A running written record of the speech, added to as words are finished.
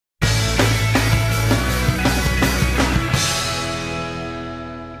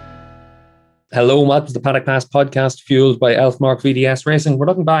Hello, welcome to the Paddock Pass podcast, fueled by Elfmark VDS Racing. We're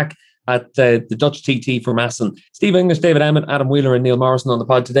looking back at the Dutch TT for Massen. Steve English, David Emmett, Adam Wheeler and Neil Morrison on the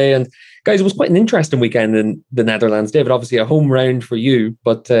pod today. And guys, it was quite an interesting weekend in the Netherlands. David, obviously a home round for you,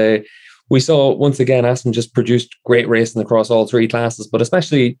 but we saw once again Aston just produced great racing across all three classes, but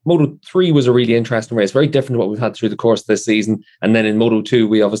especially Moto 3 was a really interesting race, very different to what we've had through the course of this season. And then in Moto 2,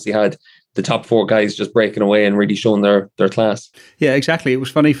 we obviously had the top four guys just breaking away and really showing their class. Yeah, exactly. It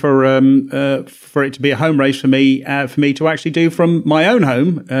was funny for it to be a home race for me to actually do from my own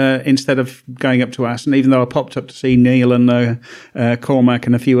home instead of going up to Aston, even though I popped up to see Neil and Cormac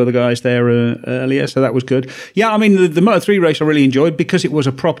and a few other guys there earlier, so that was good. Yeah, I mean, the Moto 3 race I really enjoyed because it was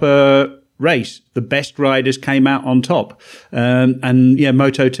a proper race. The best riders came out on top. And yeah,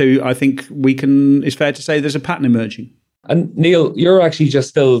 Moto 2, I think it's fair to say there's a pattern emerging. And Neil, you're actually just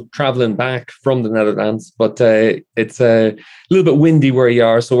still travelling back from the Netherlands, but it's a little bit windy where you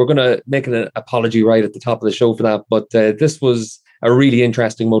are, so we're going to make an apology right at the top of the show for that. But this was a really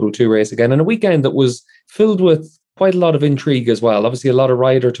interesting Moto 2 race again, and a weekend that was filled with quite a lot of intrigue as well. Obviously, a lot of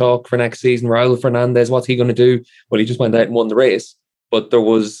rider talk for next season. Raul Fernandez, what's he going to do? Well, he just went out and won the race, but there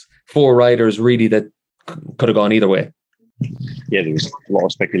was four riders really that could have gone either way. Yeah, there was a lot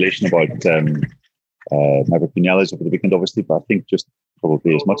of speculation about Maverick Vinales over the weekend, obviously, but I think just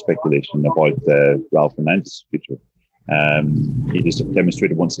probably as much speculation about Raul Fernandez's future. He just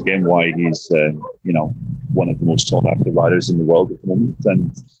demonstrated once again why he's, one of the most sought-after riders in the world at the moment.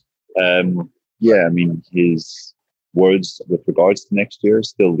 And yeah, I mean, his words with regards to next year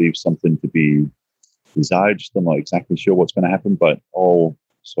still leave something to be desired. Still not exactly sure what's going to happen, but all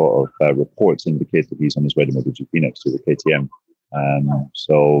sort of reports indicate that he's on his way to MotoGP next year with KTM.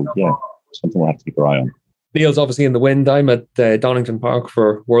 So yeah, something we'll have to keep our eye on. Neil's obviously in the wind. I'm at Donington Park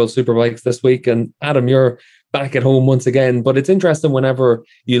for World Superbikes this week. And Adam, you're back at home once again. But it's interesting whenever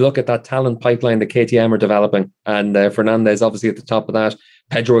you look at that talent pipeline that KTM are developing. And Fernandez obviously at the top of that.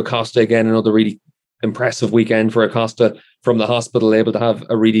 Pedro Acosta, again, another really impressive weekend for Acosta from the hospital, able to have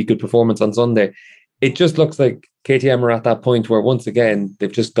a really good performance on Sunday. It just looks like KTM are at that point where once again,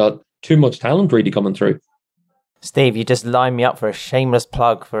 they've just got too much talent really coming through. Steve, you just lined me up for a shameless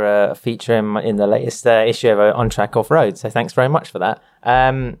plug for a feature in the latest issue of On Track Off Road. So thanks very much for that.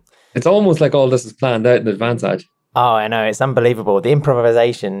 It's almost like all this is planned out in advance, Aj. Oh, I know. It's unbelievable. The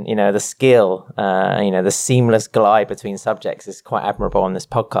improvisation, the skill, the seamless glide between subjects is quite admirable on this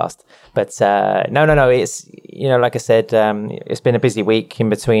podcast. But no. It's, like I said, it's been a busy week in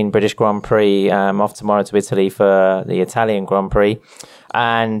between British Grand Prix, off tomorrow to Italy for the Italian Grand Prix.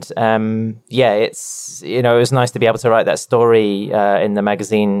 And it's, it was nice to be able to write that story in the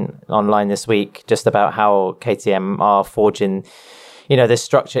magazine online this week, just about how KTM are forging this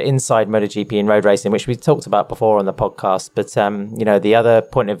structure inside MotoGP and road racing, which we talked about before on the podcast. But, the other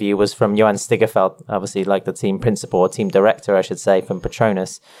point of view was from Johan Stigefeld, obviously like the team principal or team director, I should say, from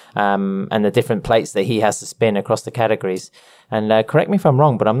Petronas, and the different plates that he has to spin across the categories. And correct me if I'm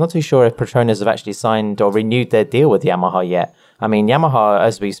wrong, but I'm not too sure if Petronas have actually signed or renewed their deal with Yamaha yet. I mean, Yamaha,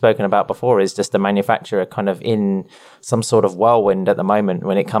 as we've spoken about before, is just a manufacturer kind of in some sort of whirlwind at the moment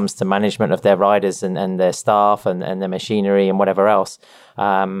when it comes to management of their riders and their staff and their machinery and whatever else.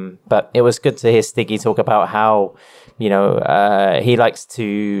 But it was good to hear Stiggy talk about how, he likes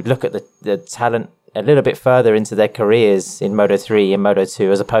to look at the talent a little bit further into their careers in Moto 3 and Moto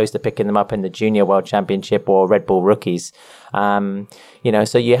 2, as opposed to picking them up in the Junior World Championship or Red Bull Rookies.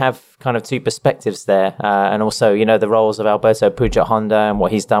 So you have kind of two perspectives there. And also, the roles of Alberto Puig at Honda and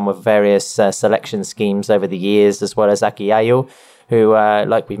what he's done with various selection schemes over the years, as well as Aki Ayo, who,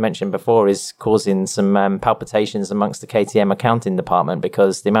 like we've mentioned before, is causing some palpitations amongst the KTM accounting department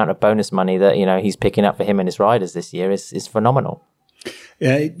because the amount of bonus money that, he's picking up for him and his riders this year is phenomenal.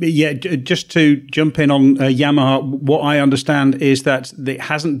 Just to jump in on Yamaha, what I understand is that it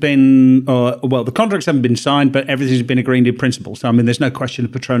hasn't been, the contracts haven't been signed, but everything's been agreed in principle. So, I mean, there's no question of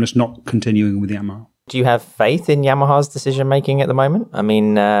Petronas not continuing with Yamaha. Do you have faith in Yamaha's decision-making at the moment? I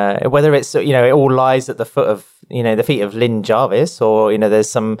mean, whether it's, it all lies at the foot of, the feet of Lynn Jarvis or, there's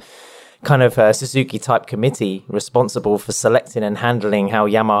some kind of Suzuki-type committee responsible for selecting and handling how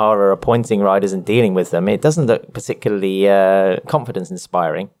Yamaha are appointing riders and dealing with them. It doesn't look particularly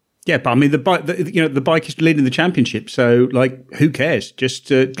confidence-inspiring. Yeah, but I mean, the bike is leading the championship, so who cares? Just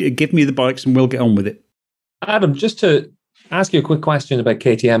give me the bikes and we'll get on with it. Adam, just to ask you a quick question about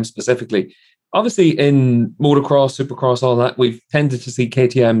KTM specifically. Obviously, in motocross, supercross, all that, we've tended to see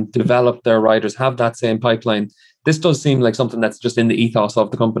KTM develop their riders, have that same pipeline. This does seem like something that's just in the ethos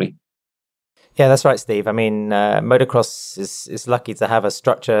of the company. Yeah, that's right, Steve. I mean, motocross is lucky to have a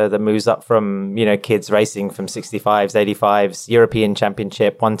structure that moves up from, kids racing from 65s, 85s, European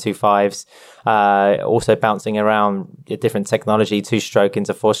Championship, 125s, also bouncing around a different technology, 2-stroke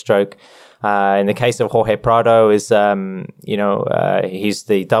into 4-stroke. In the case of Jorge Prado he's the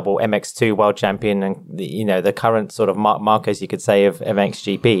double MX2 world champion and, the current sort of Marcos, you could say, of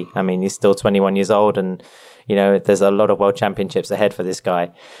MXGP. I mean, he's still 21 years old and, there's a lot of world championships ahead for this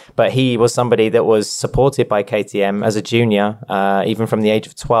guy. But he was somebody that was supported by KTM as a junior, even from the age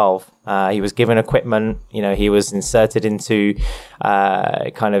of 12. He was given equipment, he was inserted into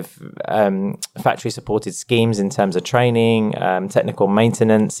factory supported schemes in terms of training, technical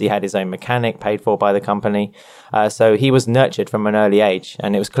maintenance. He had his own mechanic paid for by the company. So he was nurtured from an early age,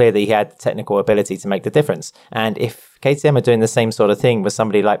 and it was clear that he had the technical ability to make the difference. And if KTM are doing the same sort of thing with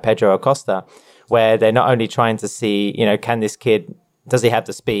somebody like Pedro Acosta, where they're not only trying to see, can this kid, does he have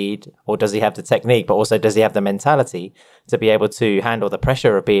the speed or does he have the technique, but also does he have the mentality to be able to handle the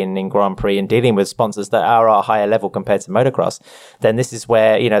pressure of being in Grand Prix and dealing with sponsors that are at a higher level compared to motocross, then this is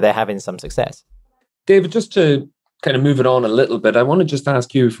where, they're having some success. David, just to kind of move it on a little bit, I want to just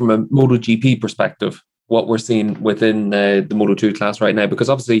ask you from a MotoGP perspective, what we're seeing within the Moto2 class right now, because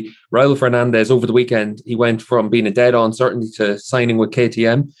obviously Raul Fernandez over the weekend, he went from being a dead on certainty to signing with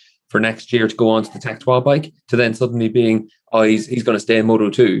KTM for next year to go on to the Tech 12 bike, to then suddenly being, he's going to stay in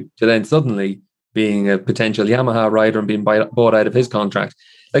Moto2, to then suddenly being a potential Yamaha rider and being bought out of his contract.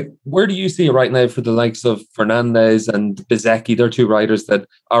 Like, where do you see it right now for the likes of Fernandez and Bezzecchi? They're two riders that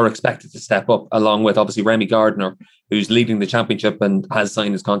are expected to step up, along with obviously Remy Gardner, who's leading the championship and has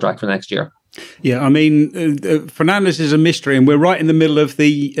signed his contract for next year. Yeah, I mean, Fernandez is a mystery, and we're right in the middle of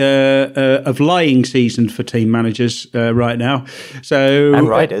the of lying season for team managers right now. So and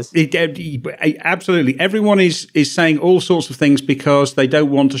riders, absolutely, everyone is saying all sorts of things because they don't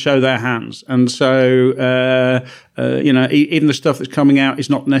want to show their hands, and so even the stuff that's coming out is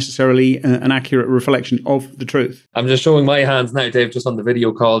not necessarily an accurate reflection of the truth. I'm just showing my hands now, Dave, just on the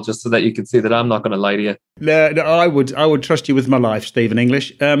video call, just so that you can see that I'm not going to lie to you. No, I would trust you with my life, Stephen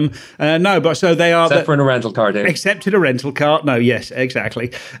English. No, but so they are. Except for in a rental car, Dave. Except in a rental car. No, yes,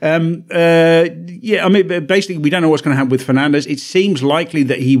 exactly. I mean, basically, we don't know what's going to happen with Fernandez. It seems likely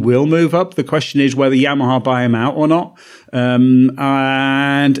that he will move up. The question is whether Yamaha buy him out or not. And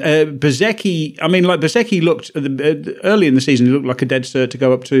Bezzecchi, I mean, Bezzecchi looked early in the season, he looked like a dead cert to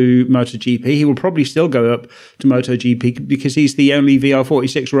go up to MotoGP. He will probably still go up to MotoGP because he's the only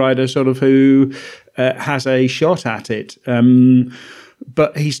VR46 rider sort of who has a shot at it.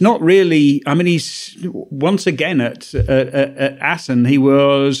 But he's not really. I mean, he's once again at Assen. He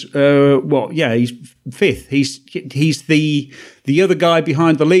was he's fifth. He's the other guy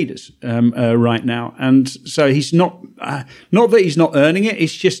behind the leaders right now, and so he's not. Not that he's not earning it.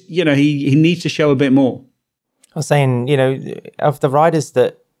 It's just he needs to show a bit more. I was saying, of the riders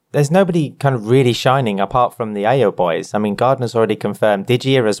that. There's nobody kind of really shining apart from the AO boys. I mean, Gardner's already confirmed.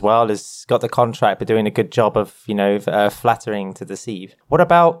 Digia as well has got the contract, but doing a good job of, flattering to deceive. What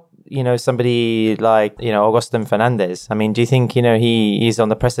about, somebody like, Agustin Fernandez? I mean, do you think, he's on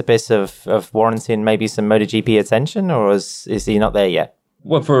the precipice of warranting maybe some MotoGP attention, or is he not there yet?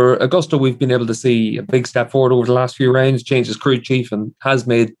 Well, for Augusto, we've been able to see a big step forward over the last few rounds, changed his crew chief and has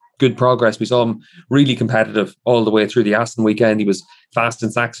made good progress. We saw him really competitive all the way through the Aston weekend. He was fast in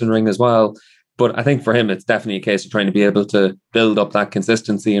Sachsenring as well. But I think for him, it's definitely a case of trying to be able to build up that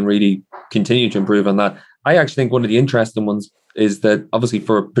consistency and really continue to improve on that. I actually think one of the interesting ones is that obviously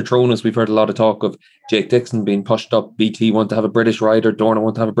for Petronas, we've heard a lot of talk of Jake Dixon being pushed up. BT want to have a British rider. Dorna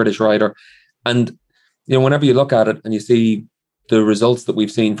want to have a British rider. And, whenever you look at it and you see the results that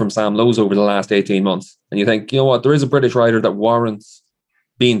we've seen from Sam Lowes over the last 18 months, and you think, there is a British rider that warrants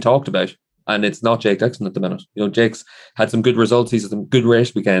being talked about, and it's not Jake Dixon at the minute. Jake's had some good results, he's had some good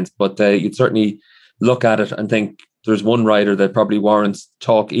race weekends, but you'd certainly look at it and think there's one rider that probably warrants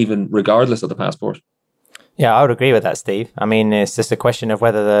talk even regardless of the passport. Yeah, I would agree with that, Steve. I mean, it's just a question of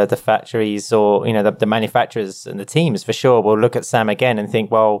whether the factories or, the manufacturers and the teams for sure will look at Sam again and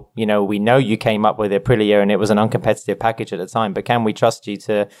think, well, we know you came up with Aprilia and it was an uncompetitive package at the time, but can we trust you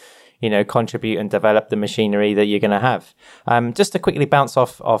to contribute and develop the machinery that you're going to have? Just to quickly bounce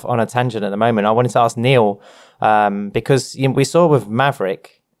off on a tangent at the moment, I wanted to ask Neil, because we saw with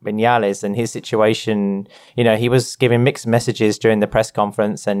Maverick Vinales and his situation, he was giving mixed messages during the press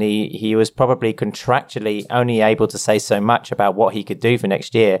conference, and he was probably contractually only able to say so much about what he could do for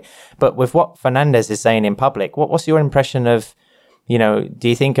next year. But with what Fernandez is saying in public, what's your impression of, do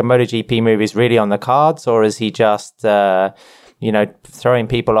you think a MotoGP move is really on the cards, or is he just throwing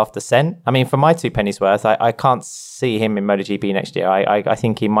people off the scent. I mean, for my two pennies worth, I can't see him in MotoGP next year. I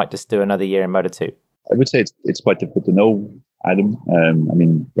think he might just do another year in Moto2. I would say it's quite difficult to know, Adam. I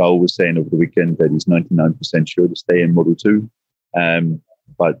mean, Raul was saying over the weekend that he's 99% sure to stay in Moto2.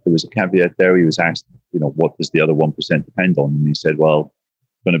 But there was a caveat there. He was asked, what does the other 1% depend on? And he said, well,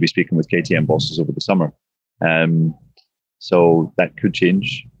 I'm going to be speaking with KTM bosses over the summer. So that could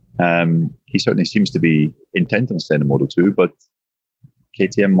change. He certainly seems to be intent on staying in Moto2, but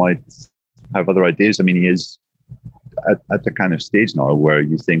KTM might have other ideas. I mean, he is at the kind of stage now where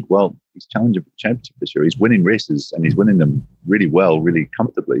you think, well, he's challenging for the championship this year. He's winning races and he's winning them really well, really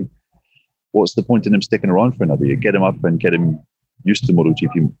comfortably. What's the point in him sticking around for another year? Get him up and get him used to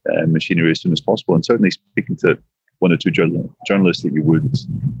MotoGP machinery as soon as possible. And certainly speaking to one or two journalists that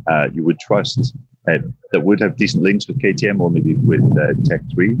you would trust that would have decent links with KTM or maybe with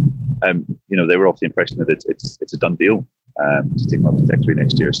Tech3, they were off the impression that it's a done deal to take him up to Tech3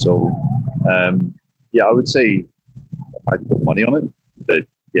 next year. So, I would say I'd put money on it that,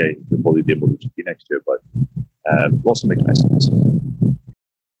 he'll probably be able to MotoGP next year, but lots of mixed messages.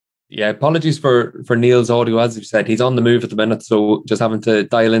 Yeah, apologies for Neil's audio. As you said, he's on the move at the minute, so just having to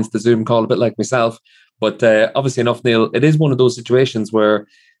dial into the Zoom call a bit like myself. But obviously enough, Neil, it is one of those situations where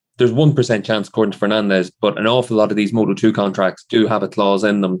there's 1% chance, according to Fernandez, but an awful lot of these Moto2 contracts do have a clause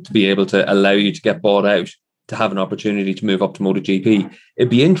in them to be able to allow you to get bought out, to have an opportunity to move up to MotoGP. It'd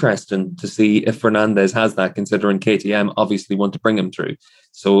be interesting to see if Fernandez has that, considering KTM obviously want to bring him through.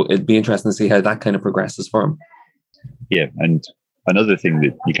 So it'd be interesting to see how that kind of progresses for him. Yeah, and another thing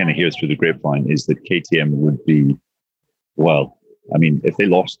that you kind of hear through the grapevine is that KTM would be, well, I mean, if they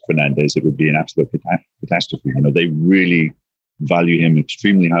lost Fernandez, it would be an absolute catastrophe. They really value him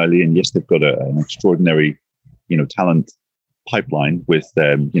extremely highly. And yes, they've got an extraordinary, talent pipeline with,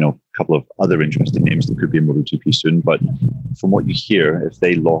 a couple of other interesting names that could be in MotoGP soon. But from what you hear, if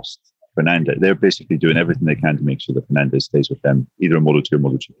they lost Fernandez, they're basically doing everything they can to make sure that Fernandez stays with them, either in Moto2 or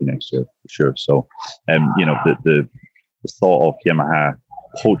MotoGP next year, for sure. So, the thought of Yamaha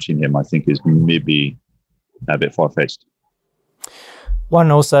poaching him, I think, is maybe a bit far-fetched. One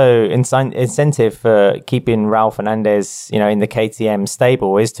also incentive for keeping Raul Fernandez, in the KTM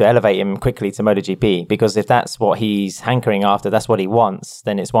stable is to elevate him quickly to MotoGP, because if that's what he's hankering after, that's what he wants,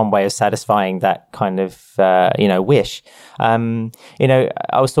 then it's one way of satisfying that kind of, wish. I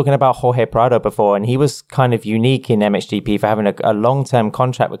was talking about Jorge Prado before, and he was kind of unique in MXGP for having a long-term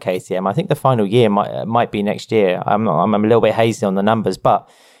contract with KTM. I think the final year might be next year. I'm a little bit hazy on the numbers, but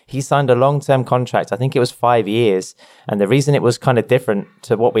he signed a long-term contract. I think it was 5 years. And the reason it was kind of different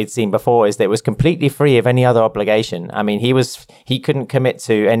to what we'd seen before is that it was completely free of any other obligation. I mean, he couldn't commit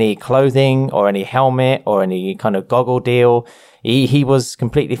to any clothing or any helmet or any kind of goggle deal. He was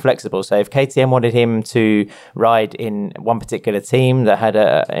completely flexible. So if KTM wanted him to ride in one particular team that had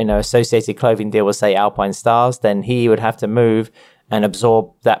a associated clothing deal with, say, Alpine Stars, then he would have to move and absorb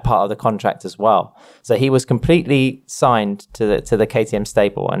that part of the contract as well. So he was completely signed to the KTM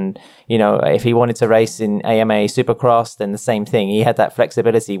stable. And, if he wanted to race in AMA Supercross, then the same thing. He had that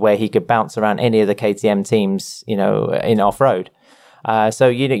flexibility where he could bounce around any of the KTM teams, in off-road. So,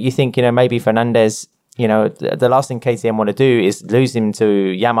 you think, maybe Fernandez, the last thing KTM want to do is lose him to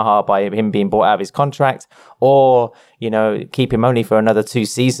Yamaha by him being bought out of his contract, or, keep him only for another 2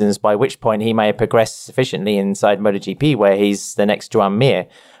 seasons, by which point he may have progressed sufficiently inside MotoGP where he's the next Joan Mir.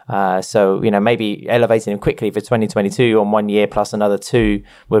 So, maybe elevating him quickly for 2022 on 1 year plus another 2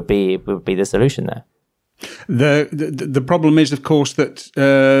 would be the solution there. The problem is, of course, that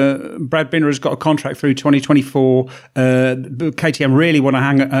Brad Binder has got a contract through 2024. KTM really want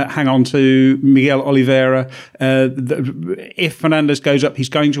to hang on to Miguel Oliveira. If Fernandez goes up, he's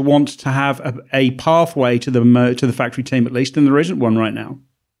going to want to have a pathway to the factory team at least, and there isn't one right now.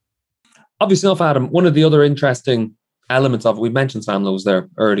 Obviously enough, Adam, one of the other interesting elements of it, we mentioned Sam Lowes there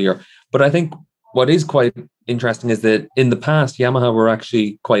earlier, but I think what is quite interesting is that in the past, Yamaha were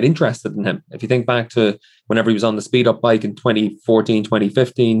actually quite interested in him. If you think back to whenever he was on the speed-up bike in 2014,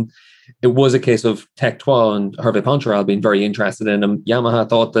 2015, it was a case of Tech3 and Hervé Poncharal being very interested in him. Yamaha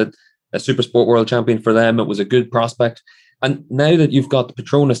thought that a Supersport world champion for them, it was a good prospect. And now that you've got the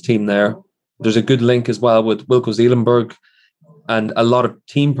Petronas team there, there's a good link as well with Wilco Zeelenberg and a lot of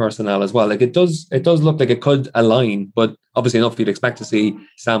team personnel as well. Like it does look like it could align, but obviously enough, you'd expect to see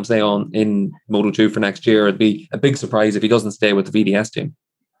Sam stay on in Moto2 for next year. It'd be a big surprise if he doesn't stay with the VDS team.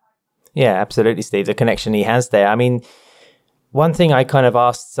 Yeah, absolutely, Steve. The connection he has there. I mean, one thing I kind of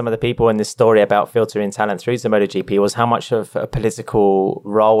asked some of the people in this story about filtering talent through to MotoGP was how much of a political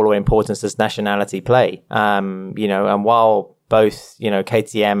role or importance does nationality play? And while both,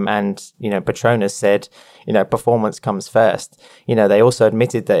 KTM and, Petronas said, performance comes first. They also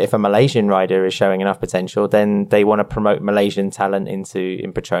admitted that if a Malaysian rider is showing enough potential, then they want to promote Malaysian talent in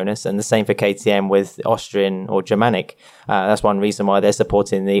Petronas. And the same for KTM with Austrian or Germanic. That's one reason why they're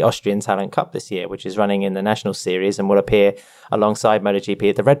supporting the Austrian Talent Cup this year, which is running in the National Series and will appear alongside MotoGP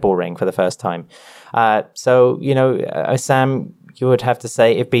at the Red Bull Ring for the first time. Sam, you would have to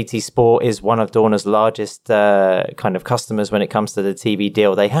say if BT Sport is one of Dorna's largest kind of customers when it comes to the TV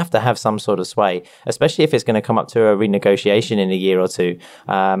deal, they have to have some sort of sway, especially if it's going to come up to a renegotiation in a year or two.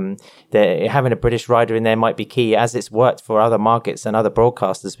 Having a British rider in there might be key, as it's worked for other markets and other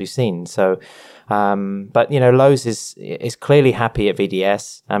broadcasters we've seen. So, but Lowes is clearly happy at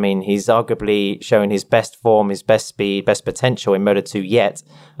VDS. I mean, he's arguably showing his best form, his best speed, best potential in Moto2 yet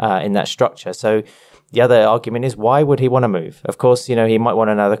in that structure. So the other argument is, why would he want to move? Of course, he might want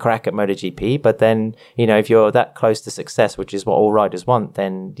another crack at MotoGP, but then, if you're that close to success, which is what all riders want,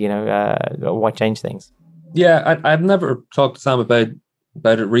 then, why change things? Yeah, I've never talked to Sam about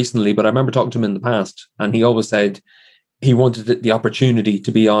it recently, but I remember talking to him in the past, and he always said he wanted the opportunity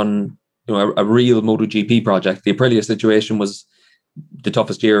to be on a real MotoGP project. The Aprilia situation was the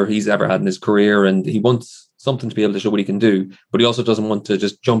toughest year he's ever had in his career, and he wants something to be able to show what he can do, but he also doesn't want to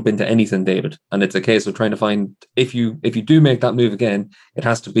just jump into anything, David. And it's a case of trying to find, if you do make that move again, it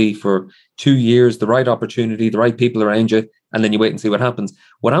has to be for 2 years, the right opportunity, the right people around you, and then you wait and see what happens.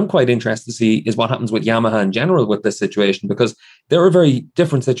 What I'm quite interested to see is what happens with Yamaha in general with this situation, because they're a very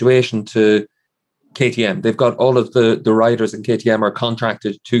different situation to KTM. They've got all of the riders in KTM are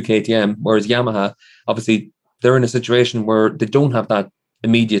contracted to KTM, whereas Yamaha, obviously, they're in a situation where they don't have that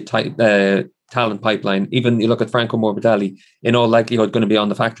immediate talent pipeline. Even you look at Franco Morbidelli, in all likelihood going to be on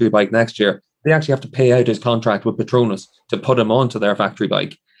the factory bike next year. They actually have to pay out his contract with Petronas to put him onto their factory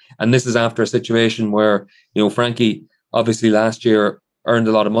bike. And this is after a situation where, Frankie obviously last year earned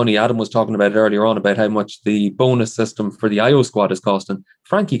a lot of money. Adam was talking about it earlier on about how much the bonus system for the IO squad is costing.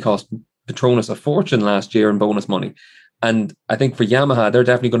 Frankie cost Petronas a fortune last year in bonus money. And I think for Yamaha, they're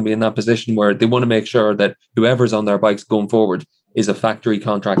definitely going to be in that position where they want to make sure that whoever's on their bikes going forward is a factory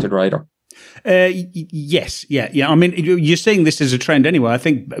contracted rider. Yes, yeah. I mean, you're seeing this as a trend anyway. I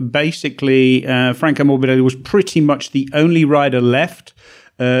think basically Franco Morbidelli was pretty much the only rider left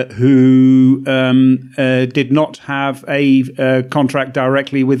who did not have a contract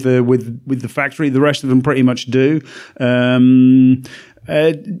directly with the factory. The rest of them pretty much do.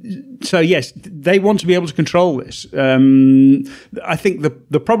 So yes, they want to be able to control this. I think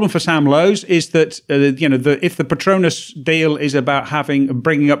the problem for Sam Lowes is that if the Petronas deal is about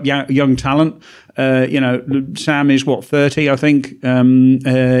bringing up young talent, Sam is 30, I think.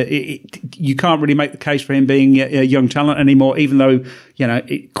 You can't really make the case for him being a young talent anymore, even though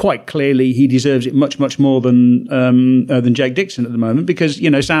quite clearly he deserves it much more than Jake Dixon at the moment, because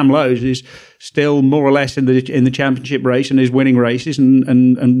Sam Lowes is still more or less in the championship race and is winning races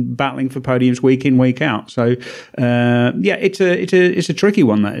and battling for podiums week in, week out. So it's a tricky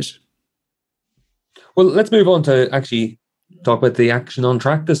one, that is. Well, let's move on to actually talk about the action on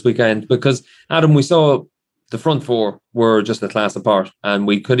track this weekend, because Adam, we saw the front four were just a class apart, and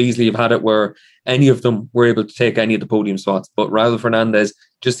we could easily have had it where any of them were able to take any of the podium spots, but Raul Fernandez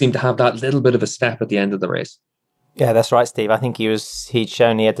just seemed to have that little bit of a step at the end of the race. Yeah, that's right, Steve. I think he'd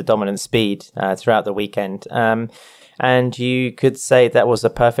shown he had the dominant speed throughout the weekend. And you could say that was a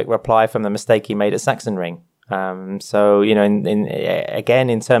perfect reply from the mistake he made at Sachsenring. So,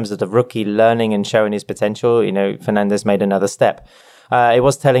 in terms of the rookie learning and showing his potential, Fernandez made another step. It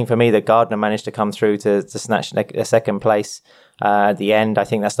was telling for me that Gardner managed to come through to snatch a second place at the end. I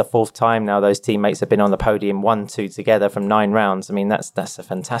think that's the fourth time now those teammates have been on the podium 1-2 together from 9 rounds. I mean, that's a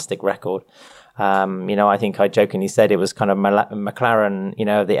fantastic record. I think I jokingly said it was kind of McLaren,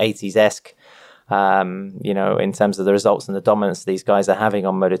 the 80s-esque. In terms of the results and the dominance these guys are having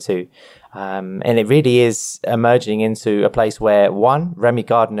on Moto2. And it really is emerging into a place where, one, Remy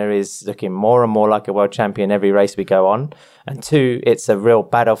Gardner is looking more and more like a world champion every race we go on. And two, it's a real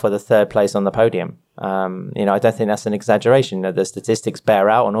battle for the third place on the podium. I don't think that's an exaggeration. The statistics bear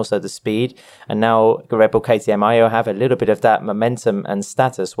out, and also the speed. And now Red Bull KTM IO have a little bit of that momentum and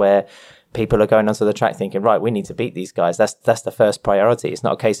status where people are going onto the track thinking, right, we need to beat these guys. That's the first priority. It's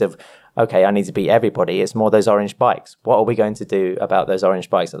not a case of, okay, I need to beat everybody. It's more those orange bikes. What are we going to do about those orange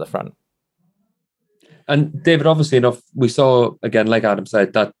bikes at the front? And David, obviously enough, we saw, again, like Adam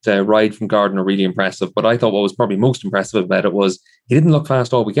said, that ride from Gardner really impressive. But I thought what was probably most impressive about it was he didn't look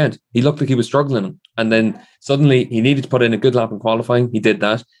fast all weekend. He looked like he was struggling. And then suddenly he needed to put in a good lap in qualifying. He did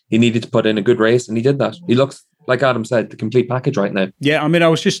that. He needed to put in a good race, and he did that. He looks like Adam said, the complete package right now. Yeah, I mean, I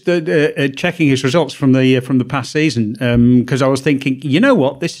was just checking his results from the past season because I was thinking, you know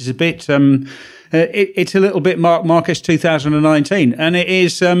what, this is a bit. It's a little bit Marcus 2019, and it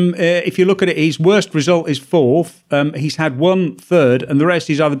is. If you look at it, his worst result is fourth. He's had 1 third, and the rest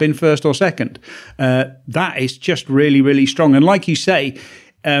he's either been first or second. That is just really, really strong. And like you say,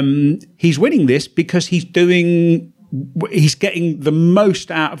 he's winning this because he's getting the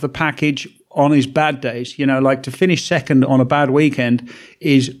most out of the package on his bad days. You know, like to finish second on a bad weekend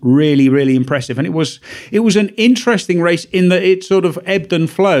is really, really impressive. And it was an interesting race in that it sort of ebbed and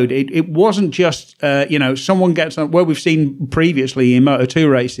flowed. It wasn't just, someone gets on, where we've seen previously in Moto2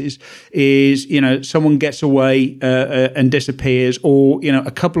 races is, someone gets away and disappears, or,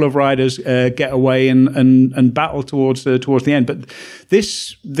 a couple of riders get away and battle towards the end. But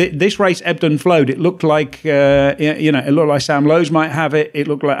this race ebbed and flowed. It looked like, it looked like Sam Lowes might have it. It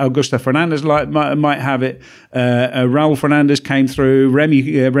looked like Augusto Fernandez might have it. Raul Fernandez came through.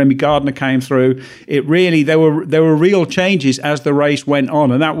 Remy Gardner came through. It really, there were real changes as the race went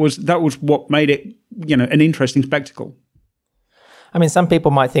on, and that was what made it an interesting spectacle. I mean, some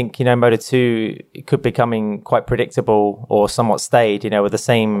people might think, Moto2 could be becoming quite predictable or somewhat staid, with the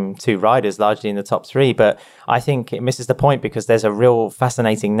same 2 riders largely in the top 3. But I think it misses the point because there's a real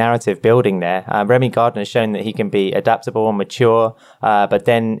fascinating narrative building there. Remy Gardner has shown that he can be adaptable and mature. But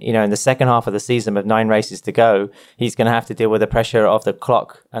then, in the second half of the season with 9 races to go, he's going to have to deal with the pressure of the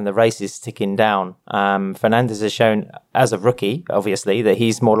clock and the races ticking down. Fernandez has shown as a rookie, obviously, that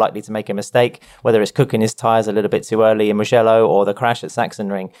he's more likely to make a mistake, whether it's cooking his tyres a little bit too early in Mugello or the crash at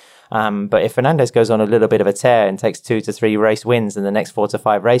Sachsenring. But if Fernandez goes on a little bit of a tear and takes 2 to 3 race wins in the next 4 to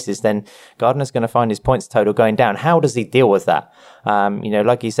 5 races, then Gardner's going to find his points total going down. How does he deal with that?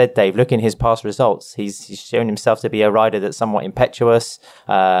 Like you said, Dave, look in his past results. He's shown himself to be a rider that's somewhat impetuous,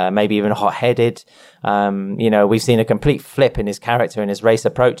 maybe even hot-headed. We've seen a complete flip in his character and his race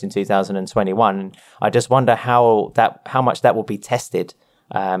approach in 2021. I just wonder how much that will be tested,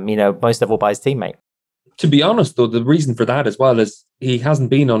 most of all by his teammate. To be honest, though, the reason for that as well is he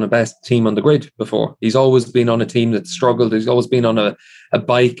hasn't been on a best team on the grid before. He's always been on a team that struggled. He's always been on a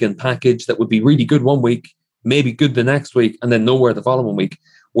bike and package that would be really good one week, maybe good the next week, and then nowhere the following week.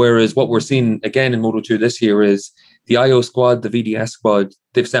 Whereas what we're seeing again in Moto2 this year is the IO squad, the VDS squad,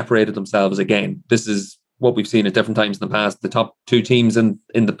 they've separated themselves again. This is what we've seen at different times in the past. The top 2 teams in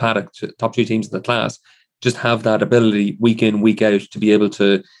the paddock, top 2 teams in the class, just have that ability week in, week out to be able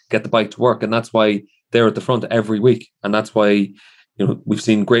to get the bike to work. And that's why they're at the front every week. And that's why, we've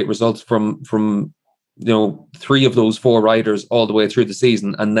seen great results from 3 of those 4 riders all the way through the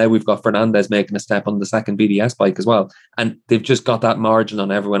season. And now we've got Fernandez making a step on the second VDS bike as well. And they've just got that margin on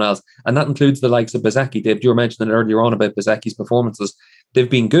everyone else. And that includes the likes of Bezzecchi. Dave, you were mentioning earlier on about Bezzecchi's performances. They've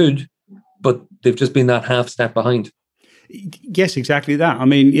been good, but they've just been that half step behind. Yes, exactly that. I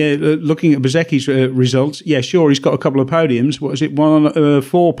mean, looking at Bezzecchi's results, yeah, sure, he's got a couple of podiums. What is it?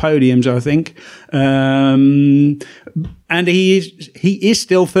 4 podiums, I think. And he is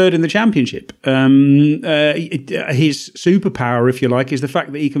still third in the championship. His superpower, if you like, is the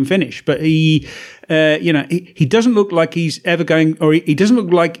fact that he can finish. But he doesn't look like he's ever going, or he doesn't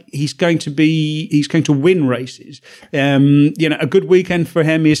look like he's going to win races. A good weekend for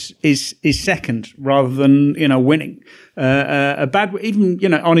him is second rather than winning. A bad,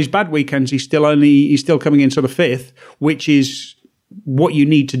 even on his bad weekends, he's still coming in sort of 5th, which is what you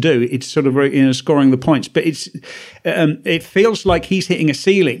need to do. It's sort of scoring the points, but it feels like he's hitting a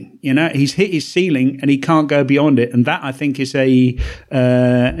ceiling. He's hit his ceiling and he can't go beyond it, and that I think is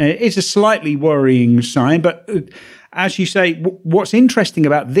it's a slightly worrying sign. But as you say, what's interesting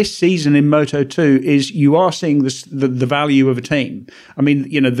about this season in Moto2 is you are seeing the value of a team. I mean,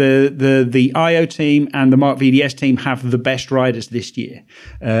 the IO team and the Mark VDS team have the best riders this year,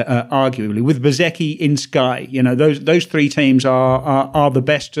 arguably, with Bezzecchi in Sky. Those 3 teams are the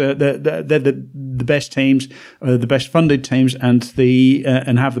best. They're the best teams, the best funded teams, and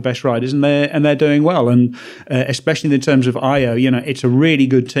have the best riders, and they're doing well. And especially in terms of IO, it's a really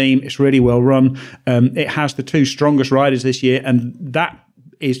good team. It's really well run. It has the 2 strongest riders this year, and that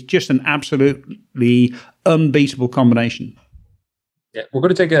is just an absolutely unbeatable combination. Yeah, we're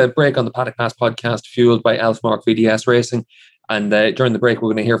going to take a break on the Paddock Pass podcast fueled by Elfmark VDS Racing, and during the break we're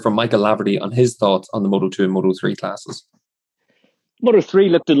going to hear from Michael Laverty on his thoughts on the Moto2 and Moto3 classes. Moto3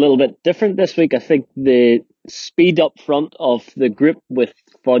 looked a little bit different this week. I think the speed up front of the group with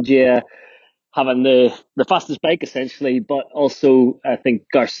Foggia having the fastest bike essentially, but also I think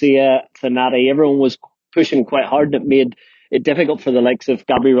Garcia, Fanati, everyone was pushing quite hard. It made it difficult for the likes of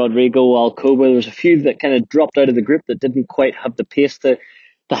Gabri Rodrigo, Alcoba. There was a few that kind of dropped out of the group that didn't quite have the pace to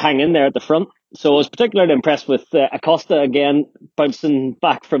hang in there at the front. So I was particularly impressed with Acosta again, bouncing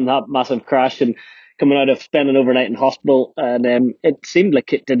back from that massive crash and coming out of spending overnight in hospital. And it seemed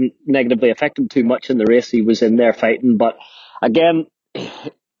like it didn't negatively affect him too much in the race. He was in there fighting. But again,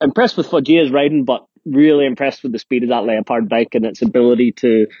 impressed with Foggia's riding, but really impressed with the speed of that Leopard bike and its ability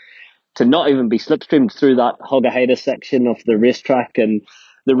to not even be slipstreamed through that Hogahida section of the racetrack and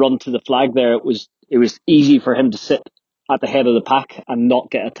the run to the flag there. It was easy for him to sit at the head of the pack and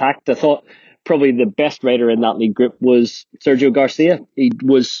not get attacked. I thought probably the best rider in that lead group was Sergio Garcia. He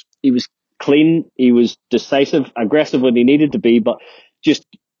was clean, he was decisive, aggressive when he needed to be, but just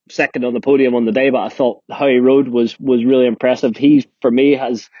second on the podium on the day. But I thought how he rode was really impressive. He, for me,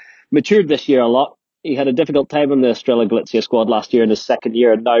 has matured this year a lot. He had a difficult time in the Estrella Galicia squad last year in his second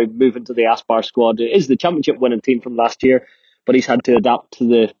year, and now moving to the Aspar squad. It is the championship winning team from last year, but he's had to adapt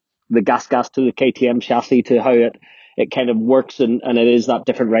to the gas to the KTM chassis, to how it kind of works, and it is that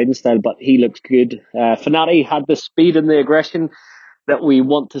different riding style. But he looks good. Fanati had the speed and the aggression that we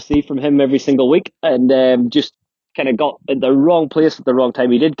want to see from him every single week, and just kind of got in the wrong place at the wrong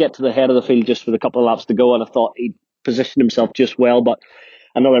time. He did get to the head of the field just with a couple of laps to go, and I thought he positioned himself just well, but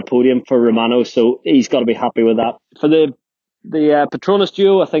another podium for Romano, so he's got to be happy with that. For the Petronas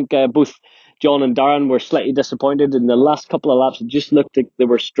duo, I think both John and Darren were slightly disappointed in the last couple of laps. It just looked like they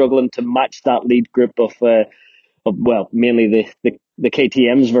were struggling to match that lead group of mainly the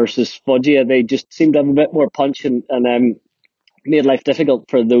KTMs versus Foggia. They just seemed to have a bit more punch and made life difficult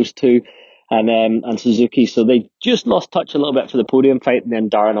for those two and Suzuki. So they just lost touch a little bit for the podium fight, and then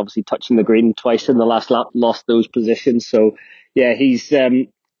Darren obviously touching the green twice in the last lap lost those positions. So yeah, he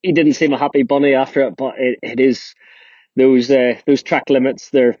didn't seem a happy bunny after it, but it is those track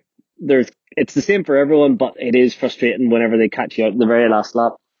limits. It's the same for everyone, but it is frustrating whenever they catch you out in the very last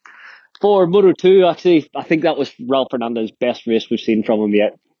lap. For Moto2, actually, I think that was Ralph Fernandez's best race we've seen from him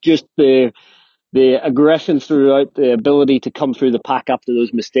yet. Just the aggression throughout, the ability to come through the pack after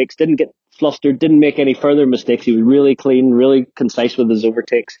those mistakes, didn't get flustered, didn't make any further mistakes. He was really clean, really concise with his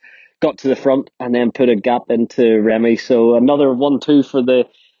overtakes, got to the front and then put a gap into Remy. So another 1-2 for the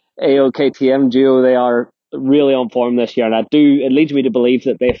AO-KTM duo. They are really on form this year, and it leads me to believe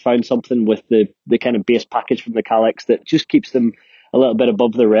that they've found something with the kind of base package from the Kalex that just keeps them a little bit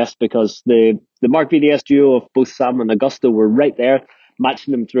above the rest, because the Mark VDS duo of both Sam and Augusto were right there,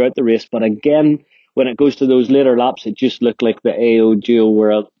 matching them throughout the race. But again, when it goes to those later laps, it just looked like the AO duo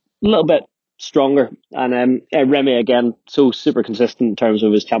were a little bit stronger. And Remy, again, so super consistent in terms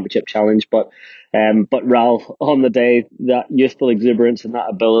of his championship challenge. But Ralph, on the day, that youthful exuberance and that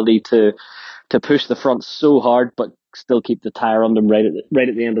ability to push the front so hard, but still keep the tyre on them right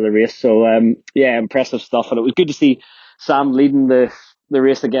at the end of the race. So, impressive stuff. And it was good to see Sam leading the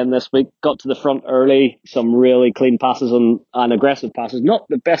race again this week. Got to the front early, some really clean passes and aggressive passes. Not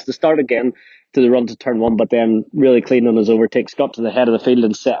the best to start again to the run to turn one, but then really clean on his overtakes. Got to the head of the field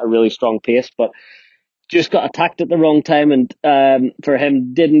and set a really strong pace, but just got attacked at the wrong time, and for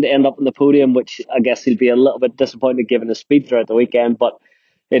him, didn't end up on the podium, which I guess he'll be a little bit disappointed given his speed throughout the weekend. But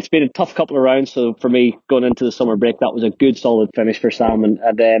it's been a tough couple of rounds, so for me, going into the summer break, that was a good solid finish for Sam, and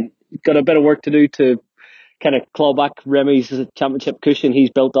got a bit of work to do to kind of claw back Remy's championship cushion he's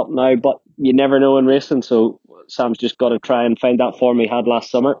built up now, but you never know in racing, so Sam's just got to try and find that form he had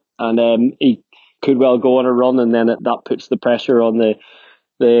last summer, and he could well go on a run, and then that puts the pressure on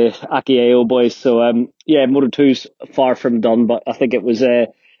the Aki boys. So Moto2's far from done, but I think that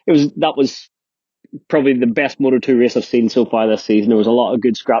was probably the best Moto2 race I've seen so far this season. There was a lot of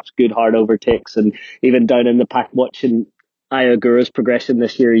good scraps, good hard overtakes, and even down in the pack watching Ayagura's progression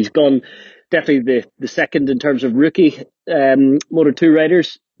this year, he's gone definitely the second in terms of rookie Moto2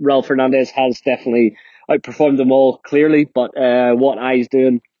 riders. Ralph Fernandez has definitely outperformed them all clearly, but what Ay's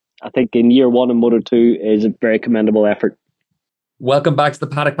doing, I think in year one in Moto2 is a very commendable effort. Welcome back to the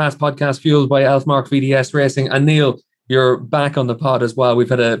Paddock Pass podcast, fueled by Elfmark VDS Racing. And Neil, you're back on the pod as well. We've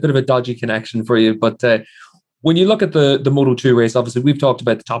had a bit of a dodgy connection for you, but when you look at the Moto2 race, obviously we've talked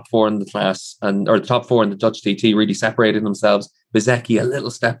about the top four in the class, or the top four in the Dutch TT really separating themselves. Bezzecchi a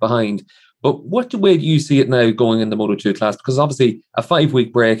little step behind. But what way do you see it now going in the Moto2 class? Because obviously a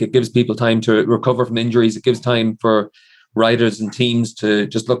 5-week break, it gives people time to recover from injuries. It gives time for riders and teams to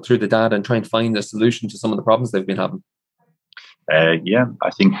just look through the data and try and find a solution to some of the problems they've been having. I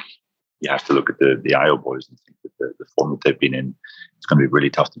think you have to look at the IO boys and think that the form that they've been in, it's going to be really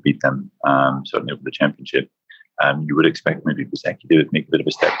tough to beat them, certainly over the championship. You would expect maybe Bezzecchi to make a bit of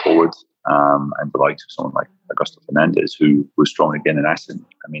a step forward, and the likes of someone like Augusto Fernandez, who was strong again in Assen.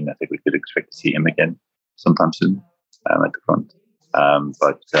 I mean, I think we could expect to see him again sometime soon at the front.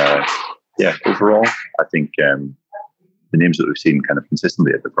 Overall, I think the names that we've seen kind of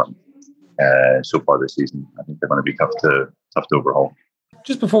consistently at the front so far this season. I think they're going to be tough to overhaul.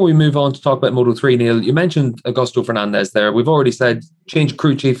 Just before we move on to talk about Moto3, Neil, you mentioned Augusto Fernandez there. We've already said change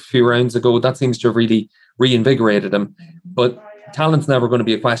crew chief a few rounds ago. That seems to have really reinvigorated him. But talent's never going to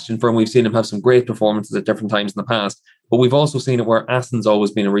be a question for him. We've seen him have some great performances at different times in the past. But we've also seen it where Assen's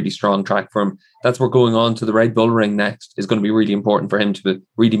always been a really strong track for him. That's where going on to the Red Bull Ring next is going to be really important for him to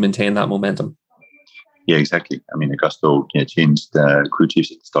really maintain that momentum. Yeah, exactly. I mean, Augusto changed crew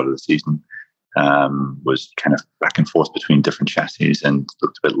chiefs at the start of the season. Was kind of back and forth between different chassis and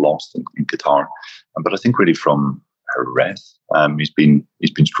looked a bit lost in Qatar. But I think really from Jerez, he's been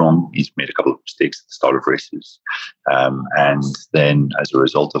strong. He's made a couple of mistakes at the start of races, and then as a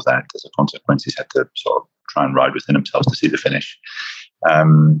result of that, as a consequence, he's had to sort of try and ride within himself to see the finish.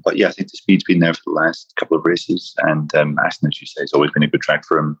 But yeah, I think the speed's been there for the last couple of races, and Assen, as you say, has always been a good track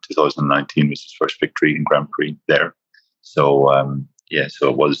for him. 2019 was his first victory in Grand Prix there. So so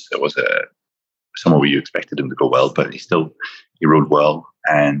it was somewhere where you expected him to go well, but he rode well,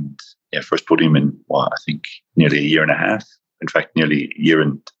 and first podium in I think nearly a year and a half. In fact, nearly a year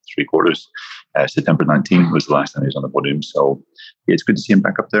and 3/4. September 19 was the last time he was on the podium. So it's good to see him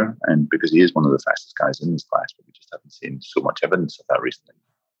back up there, and because he is one of the fastest guys in this class, but we just haven't seen so much evidence of that recently.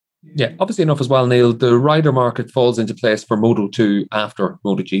 Yeah, obviously enough as well, Neil. The rider market falls into place for Moto2 after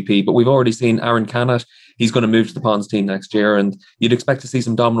MotoGP, but we've already seen Aaron Canet. He's going to move to the Pons team next year, and you'd expect to see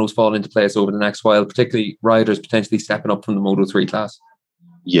some dominoes fall into place over the next while, particularly riders potentially stepping up from the Moto3 class.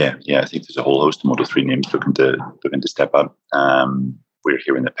 Yeah, I think there's a whole host of Moto3 names looking to step up. We're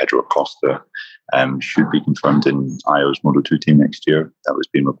hearing that Pedro Acosta should be confirmed in Io's Moto2 team next year. That was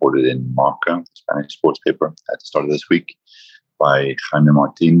being reported in Marca, the Spanish sports paper, at the start of this week, by Jaime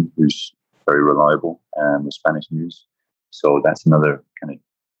Martin, who's very reliable with Spanish news. So that's another kind of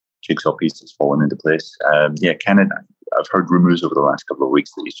jigsaw piece that's fallen into place. Canet, I've heard rumours over the last couple of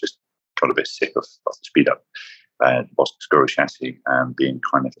weeks that he's just got a bit sick of the speed up. The Bosco chassis being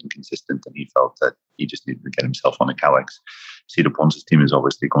kind of inconsistent, and he felt that he just needed to get himself on a Calyx. Cito Pons' team is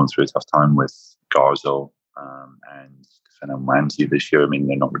obviously going through a tough time with Garzo and Stefano Manzi this year. I mean,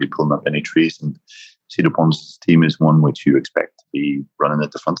 they're not really pulling up any trees, and Cito Pons' team is one which you expect to be running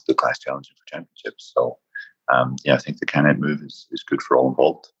at the front of the class challenging for championships. So, I think the Canet move is good for all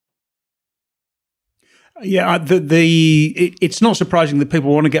involved. Yeah, it's not surprising that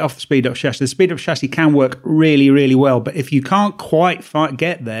people want to get off the speed-up chassis. The speed-up chassis can work really, really well, but if you can't quite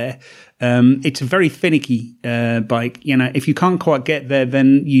get there, it's a very finicky bike. If you can't quite get there,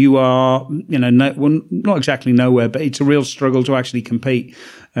 then you are, not exactly nowhere, but it's a real struggle to actually compete.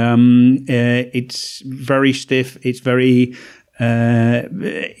 It's very stiff. It's very. There's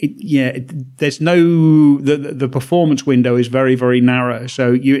no the performance window is very, very narrow.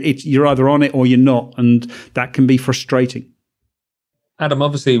 So you're either on it or you're not, and that can be frustrating. Adam,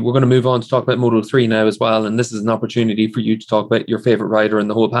 obviously, we're going to move on to talk about Moto3 now as well, and this is an opportunity for you to talk about your favourite rider in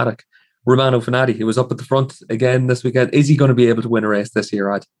the whole paddock, Romano Fenati. He was up at the front again this weekend. Is he going to be able to win a race this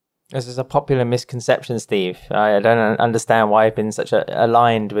year, Ad? This is a popular misconception, Steve. I don't understand why I've been such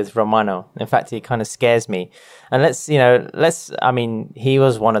aligned with Romano. In fact, he kind of scares me. And he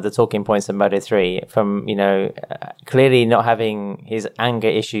was one of the talking points of Moto3 from, clearly not having his anger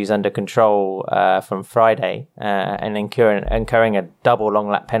issues under control from Friday and incurring a double long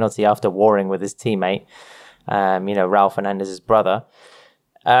lap penalty after warring with his teammate, Raul Fernandez's brother.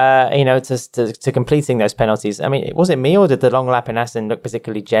 To completing those penalties. I mean, was it me or did the long lap in Assen look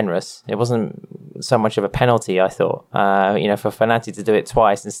particularly generous? It wasn't so much of a penalty, I thought. For Fenati to do it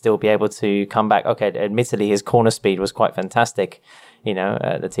twice and still be able to come back. Okay, admittedly, his corner speed was quite fantastic,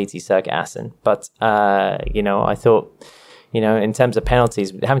 at the TT Circuit Assen. But, I thought, in terms of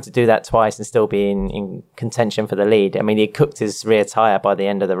penalties, having to do that twice and still be in contention for the lead. I mean, he cooked his rear tyre by the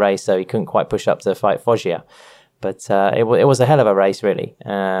end of the race, so he couldn't quite push up to fight Foggia. But it was a hell of a race, really,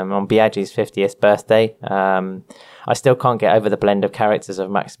 on Biaggi's 50th birthday. I still can't get over the blend of characters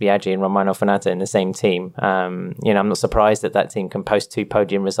of Max Biaggi and Romano Fenati in the same team. I'm not surprised that team can post 2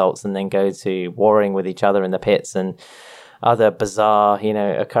 podium results and then go to warring with each other in the pits and other bizarre,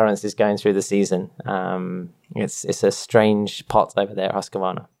 occurrences going through the season. It's a strange pot over there at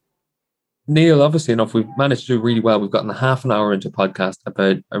Husqvarna. Neil, obviously enough, we've managed to do really well. We've gotten a half an hour into a podcast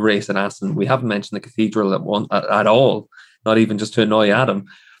about a race at Assen. We haven't mentioned the cathedral at all, not even just to annoy Adam.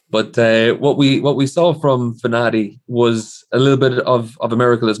 But what we saw from Fenati was a little bit of a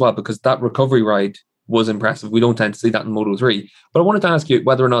miracle as well, because that recovery ride was impressive. We don't tend to see that in Moto3. But I wanted to ask you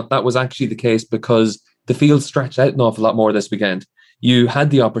whether or not that was actually the case, because the field stretched out an awful lot more this weekend. You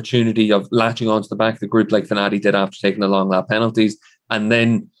had the opportunity of latching onto the back of the group like Fenati did after taking the long lap penalties, and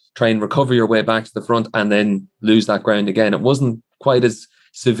then try and recover your way back to the front and then lose that ground again. It wasn't quite as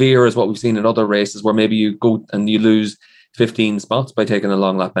severe as what we've seen in other races where maybe you go and you lose 15 spots by taking a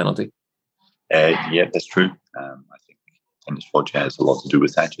long lap penalty? Yeah, that's true. I think Dennis Foggia has a lot to do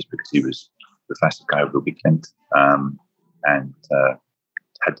with that, just because he was the fastest guy over the weekend, and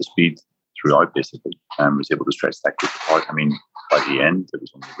had the speed throughout, basically, and was able to stretch that group apart. I mean, by the end, it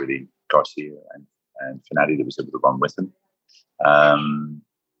was only really Garcia and Finati that was able to run with him.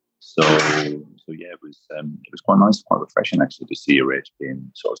 So yeah, it was quite nice, quite refreshing actually to see a race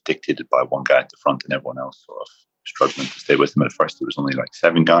being sort of dictated by one guy at the front and everyone else sort of struggling to stay with him. At first, it was only like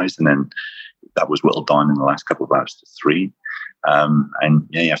 7 guys, and then that was whittled down in the last couple of laps to 3. And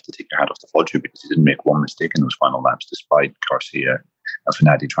yeah, you have to take your hat off to Foggia because he didn't make one mistake in those final laps, despite Garcia and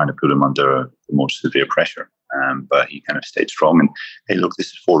Finati trying to put him under the most severe pressure. But he kind of stayed strong. And hey, look, this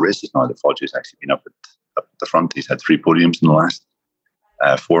is 4 races now that Foggia's actually been up at the front. He's had 3 podiums in the last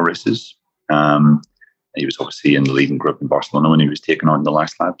 4 races. He was obviously in the leading group in Barcelona when he was taken on in the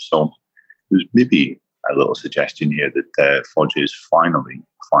last lap. So there's maybe a little suggestion here that Foggia is finally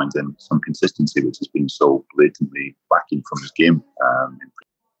finding some consistency, which has been so blatantly lacking from his game.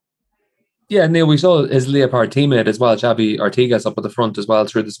 Yeah, Neil, we saw his Leopard teammate as well, Xavi Artigas, up at the front as well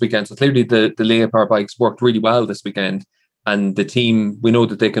through this weekend. So clearly the Leopard bikes worked really well this weekend. And the team, we know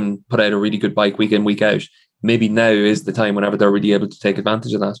that they can put out a really good bike week in, week out. Maybe now is the time whenever they're really able to take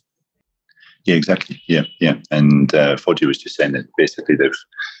advantage of that. Yeah, exactly. Yeah. And Foggia was just saying that basically they've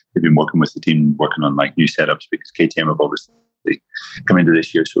been working with the team, working on like new setups, because KTM have obviously come into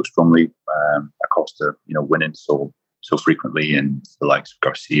this year so strongly. Acosta, winning so frequently, and the likes of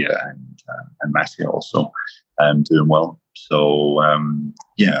Garcia and Masia also doing well. So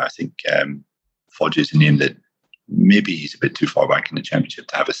I think Foggia is a name that maybe he's a bit too far back in the championship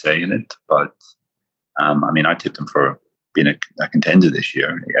to have a say in it. But I tipped him for being a contender this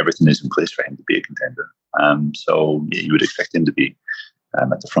year. Everything is in place for him to be a contender. So yeah, you would expect him to be at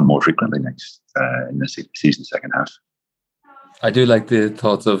the front more frequently next in the season second half. I do like the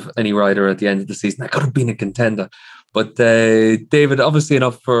thoughts of any rider at the end of the season. I could have been a contender. But David, obviously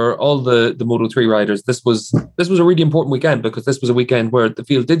enough for all the Moto3 riders, this was a really important weekend, because this was a weekend where the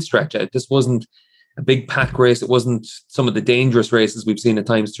field did stretch out. This wasn't a big pack race. It wasn't some of the dangerous races we've seen at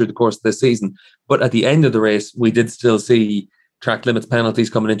times through the course of this season. But at the end of the race, we did still see track limits penalties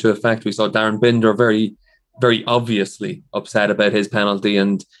coming into effect. We saw Darren Binder very, very obviously upset about his penalty.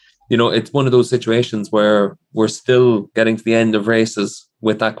 And, it's one of those situations where we're still getting to the end of races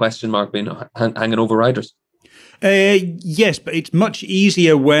with that question mark being hanging over riders. Yes, but it's much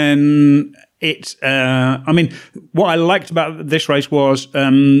easier when it's, what I liked about this race was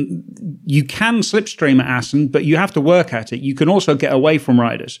you can slipstream at Assen, but you have to work at it. You can also get away from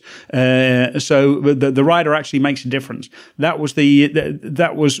riders. So the rider actually makes a difference. That was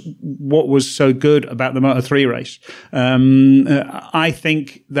that was what was so good about the Moto3 race. I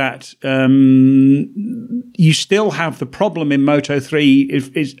think that you still have the problem in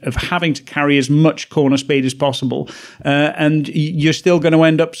Moto3 of having to carry as much corner speed as possible. And you're still going to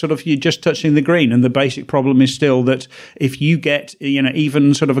end up you're just touching the green, and the basic problem is still that if you get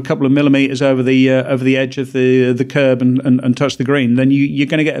even sort of a couple of millimeters over the edge of the curb and touch the green, then you're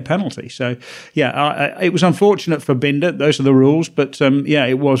going to get a penalty. So it was unfortunate for Binder. Those are the rules, but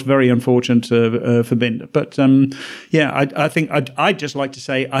it was very unfortunate for Binder. But I think I'd just like to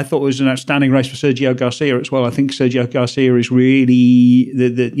say I thought it was an outstanding race for Sergio Garcia as well. I think Sergio Garcia is really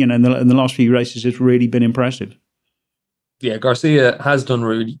in the last few races has really been impressive. Yeah, Garcia has done a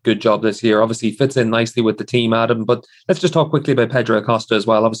really good job this year. Obviously, fits in nicely with the team, Adam. But let's just talk quickly about Pedro Acosta as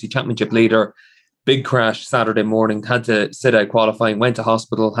well. Obviously, championship leader, big crash Saturday morning, had to sit out qualifying, went to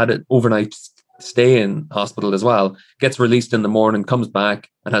hospital, had an overnight stay in hospital as well. Gets released in the morning, comes back,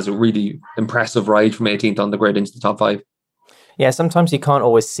 and has a really impressive ride from 18th on the grid into the top 5. Yeah, sometimes you can't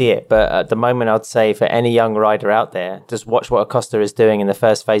always see it, but at the moment I'd say for any young rider out there, just watch what Acosta is doing in the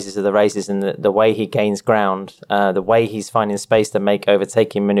first phases of the races, and the way he gains ground, the way he's finding space to make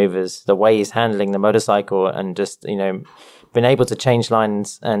overtaking maneuvers, the way he's handling the motorcycle, and just, been able to change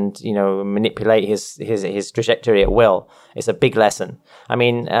lines and, manipulate his trajectory at will. It's a big lesson. I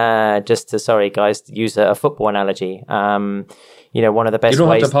mean, just to use a football analogy, one of the best ways... You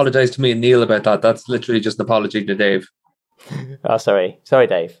don't have to apologise to me and Neil about that. That's literally just an apology to Dave. Oh, sorry,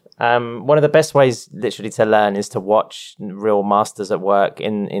 Dave. One of the best ways literally to learn is to watch real masters at work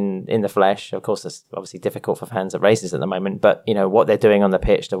in the flesh. Of course, it's obviously difficult for fans of races at the moment, but what they're doing on the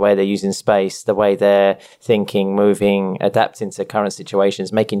pitch, the way they're using space, the way they're thinking, moving, adapting to current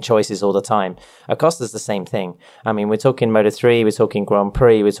situations, making choices all the time. Acosta's the same thing. I mean, we're talking Moto3, we're talking Grand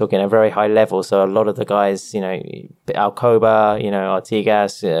Prix, we're talking a very high level. So a lot of the guys, Alcoba,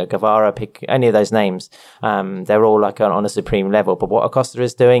 Artigas, Guevara, pick any of those names. They're all like on a supreme level. But what Acosta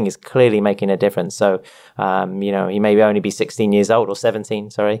is doing is clearly making a difference. So, he may only be 16 years old or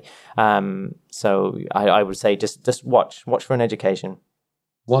 17, sorry. So I would say just watch for an education.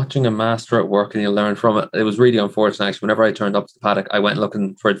 Watching a master at work and you'll learn from it. It was really unfortunate, actually. Whenever I turned up to the paddock, I went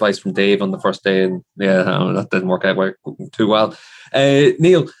looking for advice from Dave on the first day, and that didn't work out too well.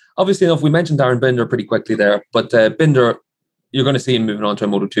 Neil, obviously enough, we mentioned Darren Binder pretty quickly there, but Binder, you're going to see him moving on to a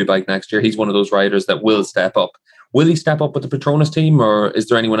Moto2 bike next year. He's one of those riders that will step up. Will he step up with the Petronas team, or is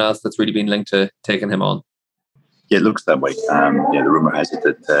there anyone else that's really been linked to taking him on? Yeah, it looks that way. The rumour has it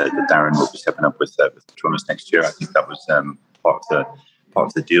that Darren will be stepping up with Petronas next year. I think that was part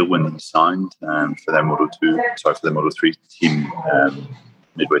of the deal when he signed for their Moto3 team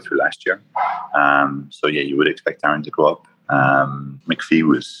midway through last year. So yeah, you would expect Darren to go up. McPhee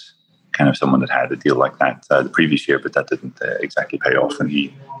was kind of someone that had a deal like that the previous year, but that didn't exactly pay off, and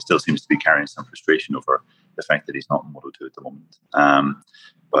he still seems to be carrying some frustration over the fact that he's not in Moto2 at the moment.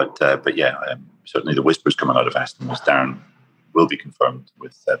 But yeah, certainly the whispers coming out of Aston was Darren will be confirmed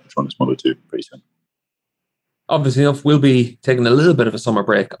with Petronas Moto2 pretty soon. Obviously enough, we'll be taking a little bit of a summer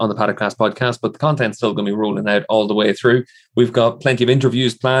break on the Paddock Pass podcast, but the content's still going to be rolling out all the way through. We've got plenty of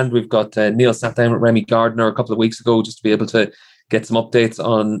interviews planned. We've got Neil sat down with Remy Gardner a couple of weeks ago just to be able to get some updates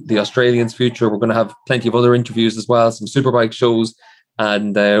on the Australians' future. We're going to have plenty of other interviews as well, some Superbike shows,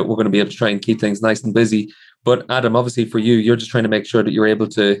 and we're going to be able to try and keep things nice and busy. But Adam, obviously for you, you're just trying to make sure that you're able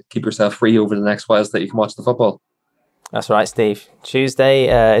to keep yourself free over the next while so that you can watch the football. That's right, Steve.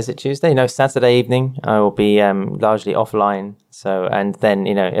 Tuesday, is it Tuesday? No, Saturday evening. I will be largely offline. So, and then,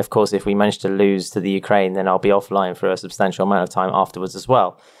 of course, if we manage to lose to the Ukraine, then I'll be offline for a substantial amount of time afterwards as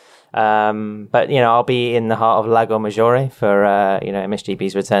well. But, I'll be in the heart of Lago Maggiore for,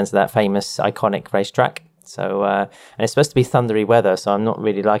 MXGP's return to that famous, iconic racetrack. So, and it's supposed to be thundery weather, so I'm not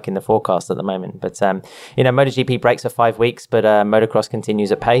really liking the forecast at the moment. But, MotoGP breaks for 5 weeks, but motocross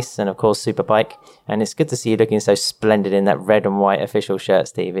continues at pace, and of course, Superbike. And it's good to see you looking so splendid in that red and white official shirt,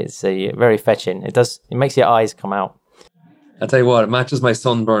 Steve. It's very fetching. It makes your eyes come out. I'll tell you what, it matches my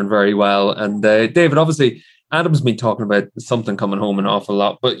sunburn very well. And David, obviously, Adam's been talking about something coming home an awful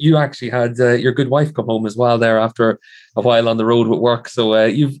lot, but you actually had your good wife come home as well there after a while on the road with work. So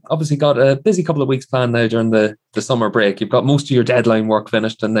you've obviously got a busy couple of weeks planned now during the summer break. You've got most of your deadline work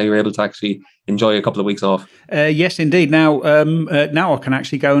finished, and now you're able to actually enjoy a couple of weeks off. Yes, indeed. Now I can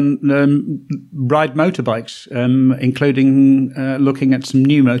actually go and ride motorbikes, including looking at some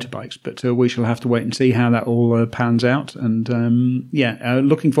new motorbikes. But we shall have to wait and see how that all pans out. And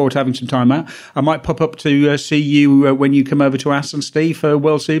looking forward to having some time out. I might pop up to see you when you come over to Aston, Steve, for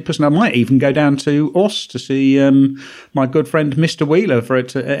World Supers, and I might even go down to Oss to see my good friend Mr. Wheeler for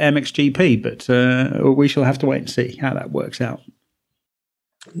it at MXGP. But we shall have to wait and see how that works out.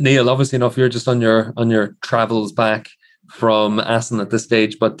 Neil, obviously enough, you're just on your travels back from Aston at this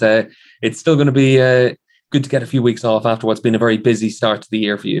stage, but it's still going to be good to get a few weeks off after what's been a very busy start to the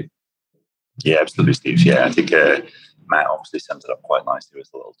year for you. Yeah, absolutely, Steve. Yeah, I think Matt obviously sums it up quite nicely with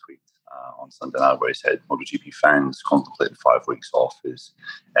a little tweet on Sunday night where he said MotoGP fans contemplating 5 weeks off is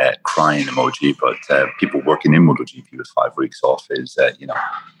crying emoji, but people working in MotoGP with 5 weeks off is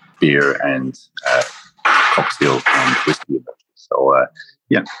beer and cocktail and whiskey. So I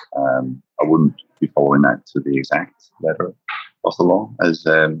wouldn't be following that to the exact letter of the law as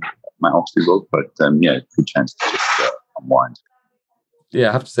Matt Oxley wrote, but good chance to just unwind. Yeah,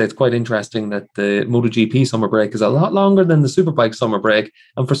 I have to say it's quite interesting that the MotoGP summer break is a lot longer than the Superbike summer break,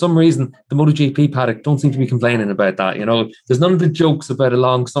 and for some reason the MotoGP paddock don't seem to be complaining about that. There's none of the jokes about a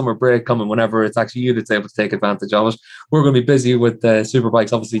long summer break coming whenever it's actually you that's able to take advantage of it. We're going to be busy with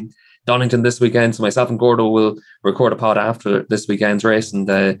Superbikes, obviously. Donington this weekend, so myself and Gordo will record a pod after this weekend's race, and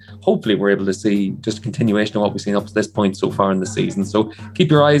hopefully we're able to see just a continuation of what we've seen up to this point so far in the season. So keep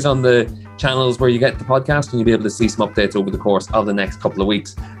your eyes on the channels where you get the podcast, and you'll be able to see some updates over the course of the next couple of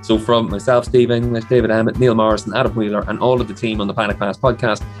weeks. So from myself, Steve English, David Emmett, Neil Morrison, Adam Wheeler, and all of the team on the Paddock Pass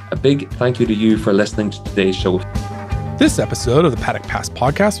podcast, a big thank you to you for listening to today's show. This episode of the Paddock Pass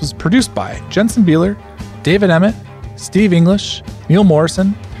podcast was produced by Jensen Beeler, David Emmett, Steve English, Neil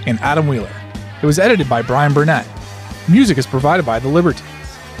Morrison, and Adam Wheeler. It was edited by Brian Burnett. Music is provided by The Libertines.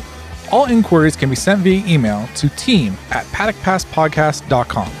 All inquiries can be sent via email to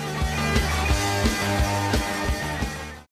team@paddockpasspodcast.com.